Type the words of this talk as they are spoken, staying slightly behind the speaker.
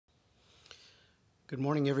Good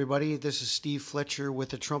morning, everybody. This is Steve Fletcher with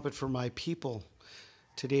the Trumpet for My People.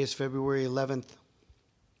 Today is February 11th,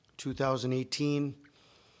 2018,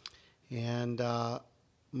 and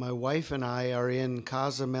my wife and I are in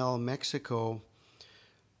Cozumel, Mexico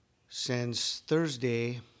since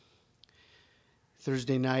Thursday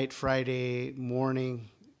night, Friday morning,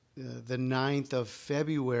 the 9th of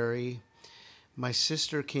February. My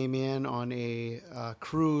sister came in on a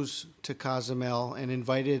cruise to Cozumel and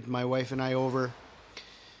invited my wife and I over.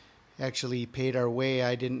 Actually paid our way.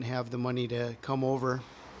 I didn't have the money to come over,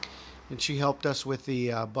 and she helped us with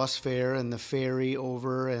the bus fare and the ferry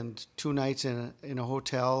over, and 2 nights in a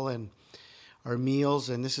hotel and our meals.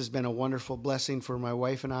 And this has been a wonderful blessing for my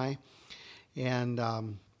wife and I. And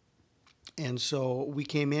so we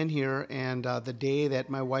came in here, and the day that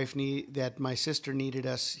my sister needed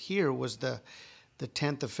us here was the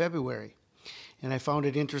 10th of February. And I found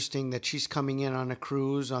it interesting that she's coming in on a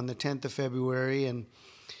cruise on the 10th of February, and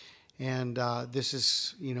this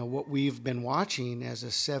is, what we've been watching as a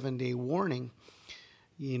 7-day warning,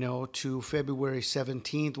 to February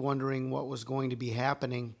 17th, wondering what was going to be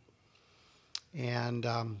happening. And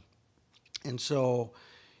so,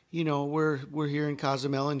 we're here in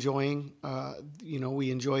Cozumel enjoying, we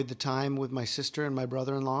enjoyed the time with my sister and my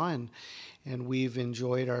brother-in-law, and we've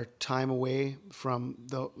enjoyed our time away from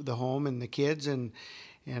the home and the kids, and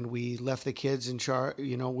we left the kids in charge,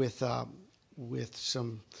 with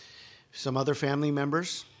some other family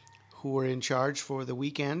members who were in charge for the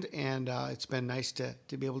weekend, and it's been nice to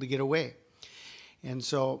be able to get away. And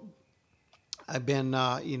so I've been,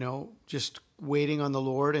 just waiting on the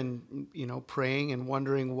Lord and, praying and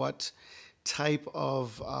wondering what type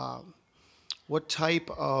of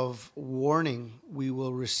warning we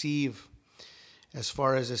will receive as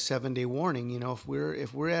far as a 7-day warning. If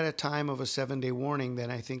we're at a time of a 7-day warning,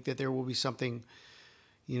 then I think that there will be something,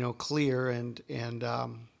 clear and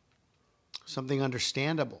something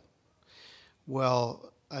understandable.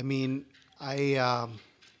 Well, I mean,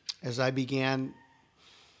 as I began,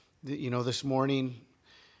 this morning,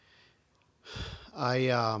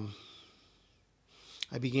 I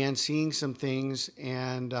began seeing some things,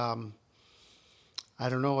 and I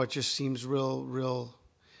don't know, it just seems real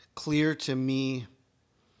clear to me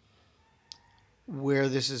where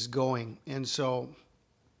this is going. And so,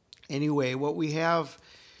 anyway, what we have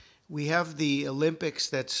the Olympics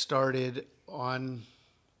that started on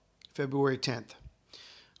February 10th.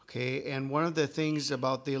 Okay, and one of the things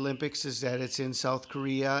about the Olympics is that it's in South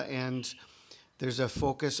Korea, and there's a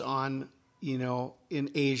focus on, in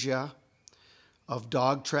Asia, of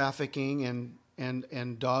dog trafficking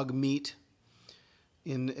and dog meat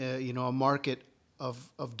in, a market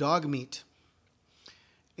of dog meat.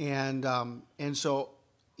 And so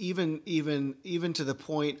even to the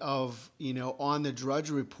point of, on the Drudge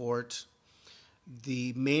Report,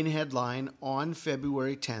 the main headline on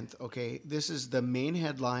February 10th, okay, this is the main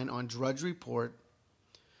headline on Drudge Report,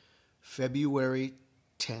 February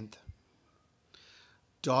 10th.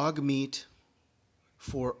 Dog meat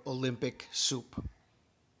for Olympic soup.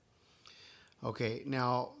 Okay,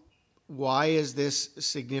 now, why is this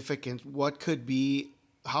significant?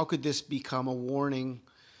 How could this become a warning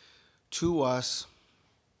to us?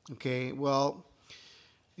 Okay, well,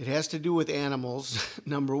 it has to do with animals,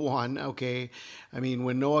 number one, okay? I mean,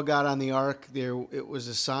 when Noah got on the ark, it was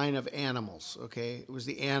a sign of animals, okay? It was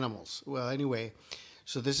the animals. Well, anyway,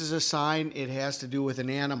 so this is a sign. It has to do with an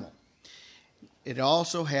animal. It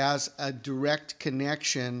also has a direct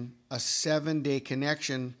connection, a 7-day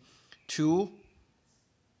connection to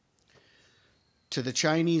the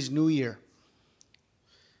Chinese New Year,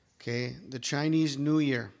 okay? The Chinese New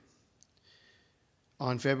Year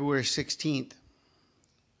on February 16th.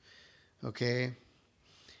 Okay,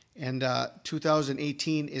 and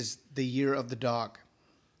 2018 is the year of the dog.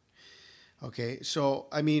 Okay, so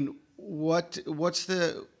I mean, what's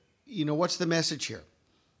the message here?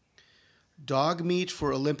 Dog meat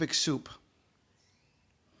for Olympic soup.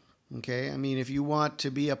 Okay, I mean, if you want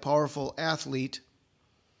to be a powerful athlete,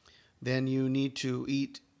 then you need to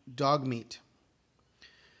eat dog meat.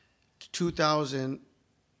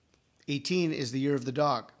 2018 is the year of the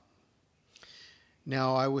dog.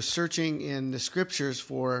 Now, I was searching in the scriptures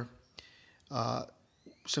for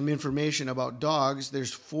some information about dogs.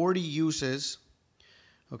 There's 40 uses.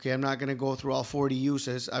 Okay, I'm not going to go through all 40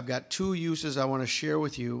 uses. I've got 2 uses I want to share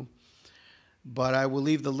with you, but I will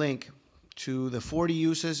leave the link to the 40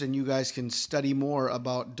 uses, and you guys can study more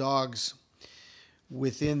about dogs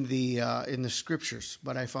within in the scriptures.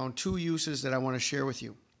 But I found 2 uses that I want to share with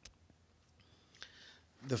you.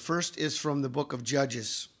 The first is from the book of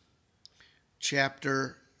Judges,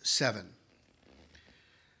 chapter 7.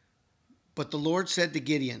 But the Lord said to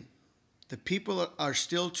Gideon, the people are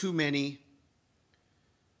still too many.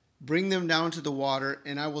 Bring them down to the water,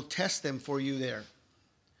 and I will test them for you there.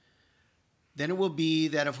 Then it will be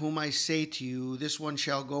that of whom I say to you, this one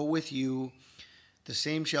shall go with you, the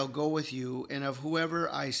same shall go with you, and of whoever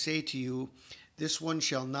I say to you, this one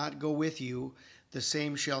shall not go with you, the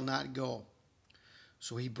same shall not go.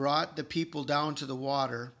 So he brought the people down to the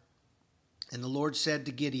water, and the Lord said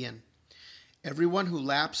to Gideon, everyone who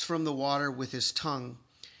laps from the water with his tongue,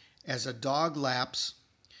 as a dog laps,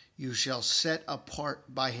 you shall set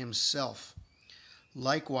apart by himself.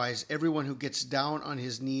 Likewise, everyone who gets down on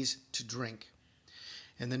his knees to drink.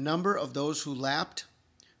 And the number of those who lapped,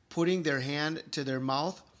 putting their hand to their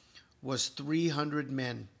mouth, was 300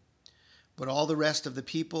 men. But all the rest of the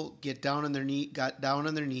people got down on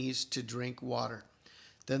their knees to drink water.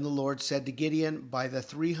 Then the Lord said to Gideon, by the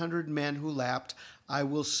 300 men who lapped, I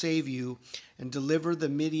will save you and deliver the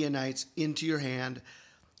Midianites into your hand.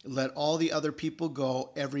 Let all the other people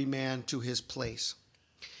go, every man to his place.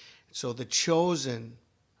 So the chosen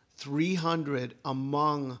 300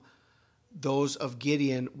 among those of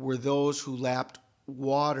Gideon were those who lapped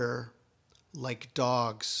water like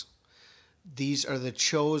dogs. These are the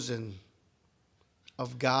chosen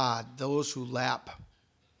of God, those who lap.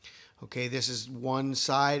 Okay, this is one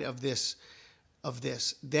side of this.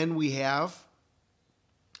 Then we have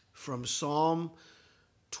from Psalm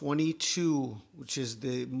 22, which is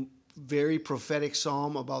the very prophetic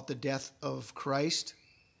psalm about the death of Christ.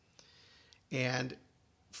 And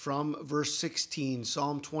from verse 16,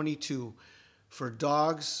 Psalm 22, for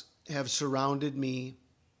dogs have surrounded me,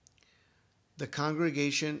 the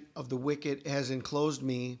congregation of the wicked has enclosed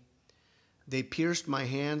me, they pierced my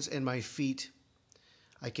hands and my feet.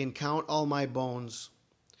 I can count all my bones.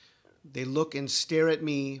 They look and stare at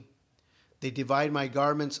me. They divide my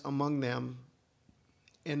garments among them,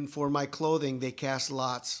 and for my clothing they cast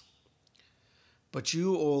lots. But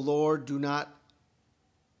you, O Lord, do not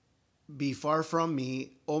be far from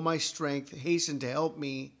me. O my strength, hasten to help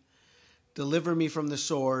me. Deliver me from the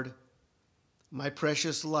sword, my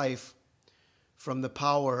precious life from the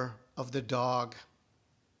power of the dog.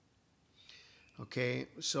 Okay,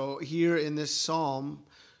 so here in this psalm,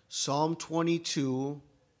 Psalm 22,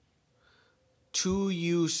 two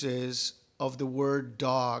uses of the word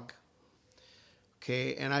dog.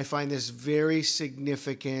 Okay, and I find this very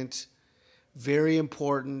significant, very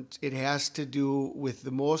important. It has to do with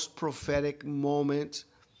the most prophetic moment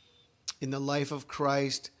in the life of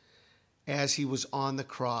Christ as he was on the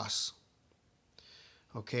cross.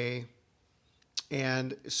 Okay,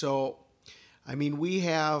 and so, I mean, we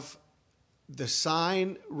have the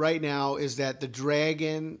sign right now is that the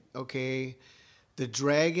dragon, the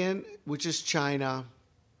dragon, which is China,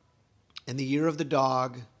 and the year of the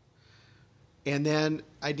dog. And then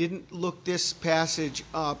I didn't look this passage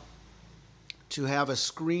up to have a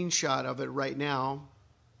screenshot of it right now.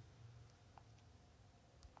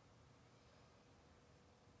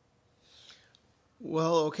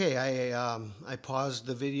 Well, okay, I paused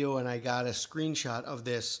the video and I got a screenshot of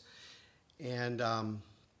this. And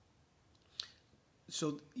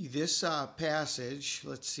so this passage,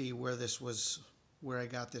 let's see where I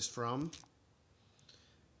got this from.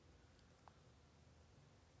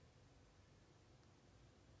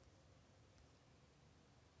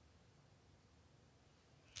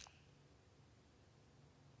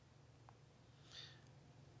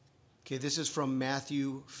 Okay, this is from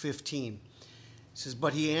Matthew 15. It says,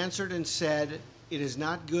 but he answered and said, it is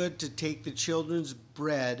not good to take the children's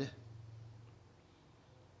bread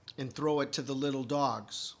and throw it to the little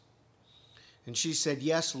dogs. And she said,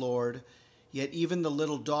 yes, Lord, yet even the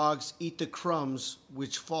little dogs eat the crumbs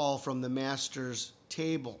which fall from the master's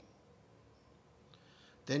table.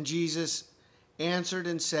 Then Jesus answered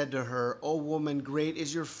and said to her, O woman, great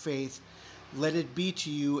is your faith. Let it be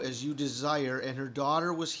to you as you desire. And her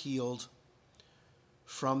daughter was healed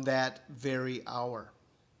from that very hour.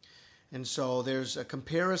 And so there's a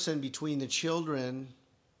comparison between the children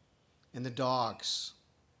and the dogs.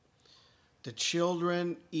 The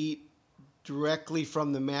children eat directly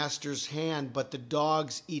from the master's hand, but the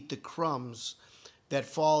dogs eat the crumbs that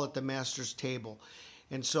fall at the master's table.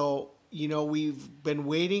 And so, we've been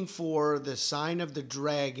waiting for the sign of the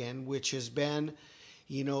dragon, which has been,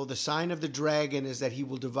 the sign of the dragon is that he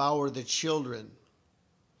will devour the children.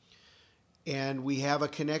 And we have a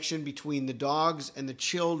connection between the dogs and the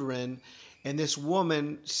children. And this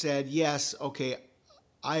woman said, yes, okay,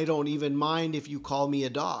 I don't even mind if you call me a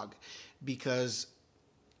dog, because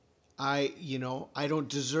I don't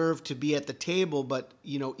deserve to be at the table, but,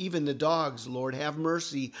 even the dogs, Lord, have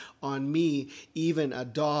mercy on me. Even a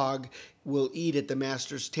dog will eat at the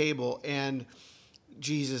master's table. And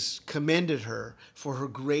Jesus commended her for her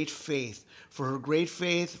great faith, for her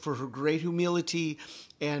great humility,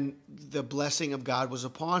 and the blessing of God was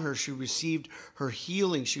upon her. She received her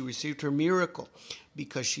healing. She received her miracle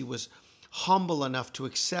because she was humble enough to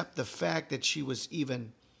accept the fact that she was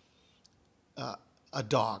even a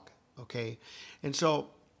dog. Okay, and so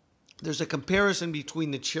there's a comparison between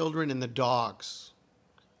the children and the dogs,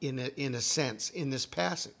 in a sense, in this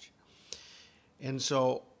passage. And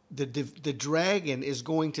so the dragon is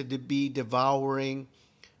going to be devouring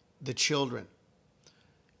the children,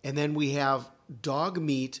 and then we have dog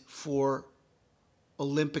meat for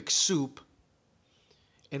Olympic soup,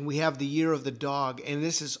 and we have the year of the dog, and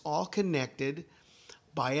this is all connected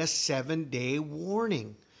by a 7-day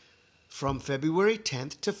warning. From February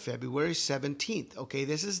 10th to February 17th. Okay,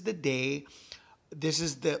 this is the day, this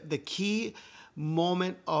is the key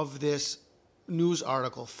moment of this news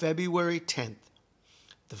article, February 10th,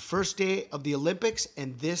 the first day of the Olympics,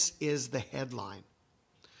 and this is the headline.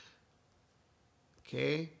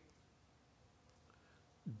 Okay,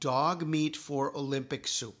 dog meat for Olympic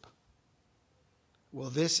soup. Well,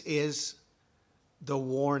 this is the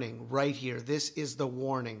warning right here. This is the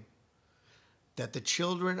warning that the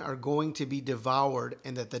children are going to be devoured,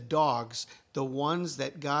 and that the dogs, the ones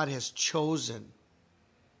that God has chosen,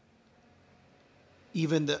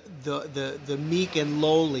 even the meek and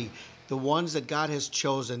lowly, the ones that God has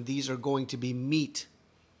chosen, these are going to be meat,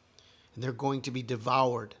 and they're going to be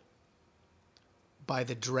devoured by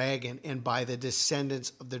the dragon and by the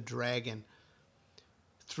descendants of the dragon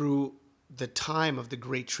through the time of the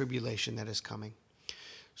great tribulation that is coming.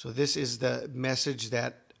 So this is the message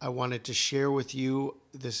that I wanted to share with you.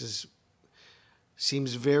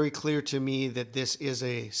 Seems very clear to me that this is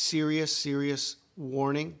a serious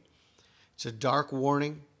warning. It's a dark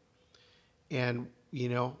warning. And,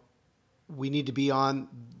 we need to be on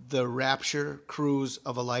the rapture cruise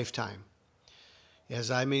of a lifetime. As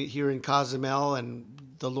I'm here in Cozumel, and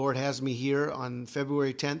the Lord has me here on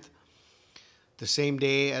February 10th, the same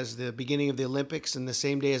day as the beginning of the Olympics and the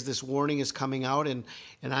same day as this warning is coming out, and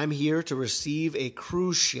I'm here to receive a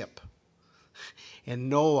cruise ship. And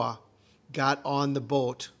Noah got on the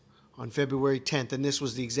boat on February 10th, and this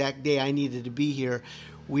was the exact day I needed to be here.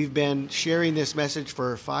 We've been sharing this message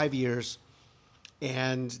for 5 years,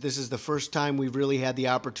 and this is the first time we've really had the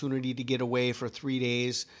opportunity to get away for 3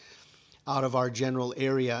 days out of our general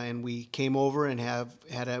area, and we came over and have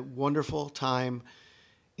had a wonderful time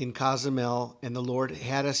in Cozumel, and the Lord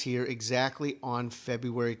had us here exactly on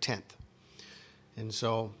February 10th. And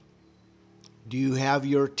so, do you have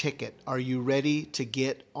your ticket? Are you ready to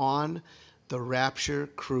get on the rapture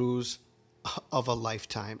cruise of a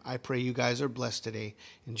lifetime? I pray you guys are blessed today.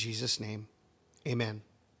 In Jesus' name, amen.